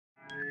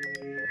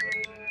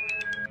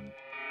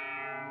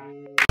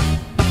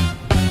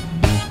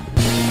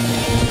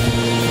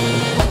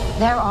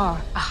There are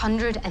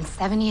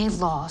 178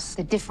 laws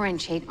that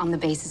differentiate on the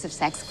basis of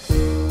sex.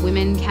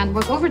 Women can't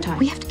work overtime.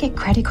 We have to get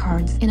credit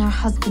cards in our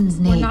husband's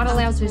name. We're not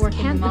allowed to work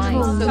in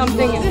mines.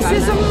 This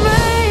is a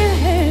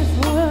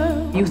man's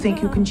world. You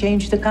think you can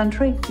change the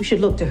country? You should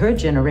look to her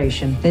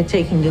generation. They're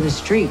taking to the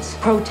streets.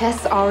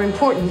 Protests are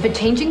important, but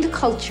changing the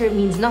culture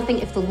means nothing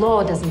if the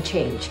law doesn't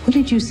change. What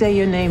did you say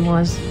your name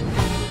was?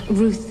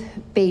 Ruth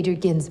Bader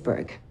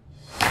Ginsburg.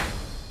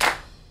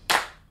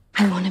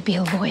 I want to be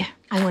a lawyer.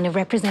 I want to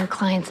represent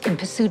clients in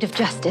pursuit of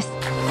justice.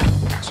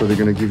 So they're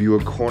going to give you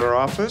a corner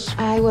office?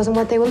 I wasn't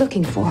what they were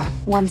looking for.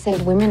 One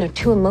said women are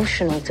too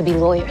emotional to be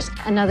lawyers.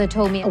 Another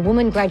told me a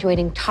woman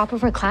graduating top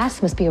of her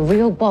class must be a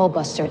real ball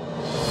buster.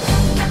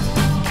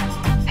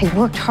 I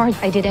worked hard.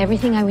 I did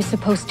everything I was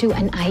supposed to,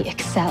 and I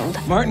excelled.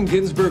 Martin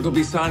Ginsburg will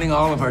be signing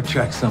all of our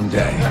checks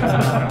someday.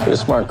 You're a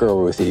smart girl,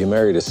 Ruthie. You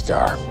married a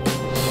star.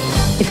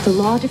 If the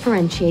law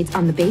differentiates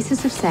on the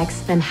basis of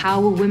sex, then how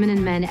will women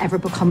and men ever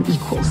become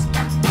equals?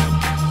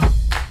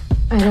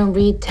 I don't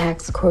read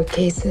tax court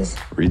cases.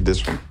 Read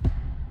this one.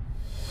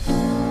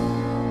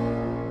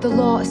 The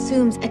law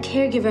assumes a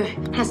caregiver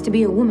has to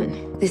be a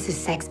woman. This is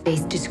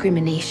sex-based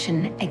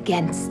discrimination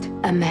against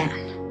a man.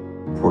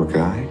 Poor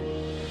guy.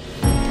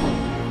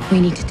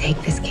 We need to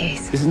take this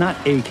case. This is not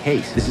a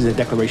case. This is a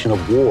declaration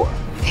of war.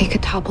 They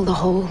could topple the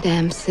whole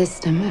damn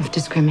system of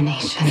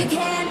discrimination.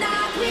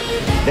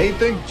 They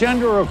think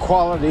gender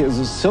equality is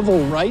a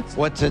civil right.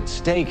 What's at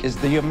stake is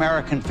the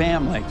American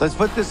family. Let's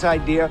put this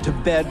idea to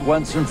bed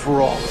once and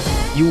for all.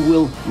 You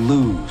will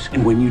lose.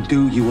 And when you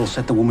do, you will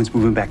set the women's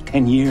movement back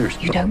 10 years.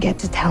 You don't get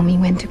to tell me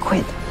when to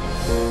quit.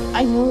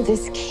 I know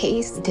this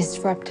case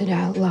disrupted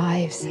our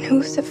lives.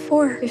 Who's it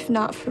for, if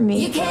not for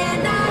me? You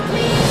cannot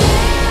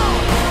be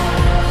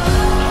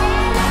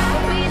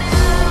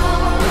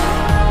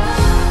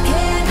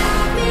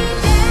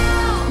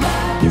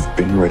You've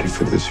been ready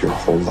for this your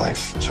whole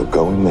life. So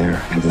go in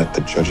there and let the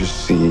judges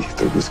see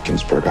the Ruth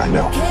Ginsburg I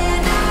know.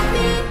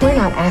 We're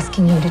not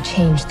asking you to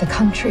change the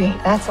country.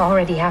 That's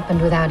already happened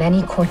without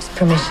any court's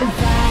permission.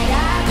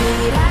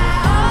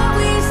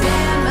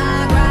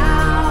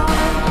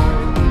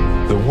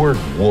 The word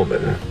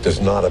woman does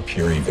not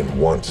appear even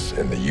once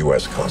in the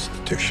U.S.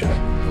 Constitution.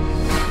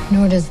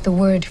 Nor does the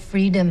word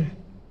freedom,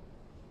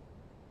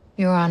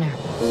 Your Honor.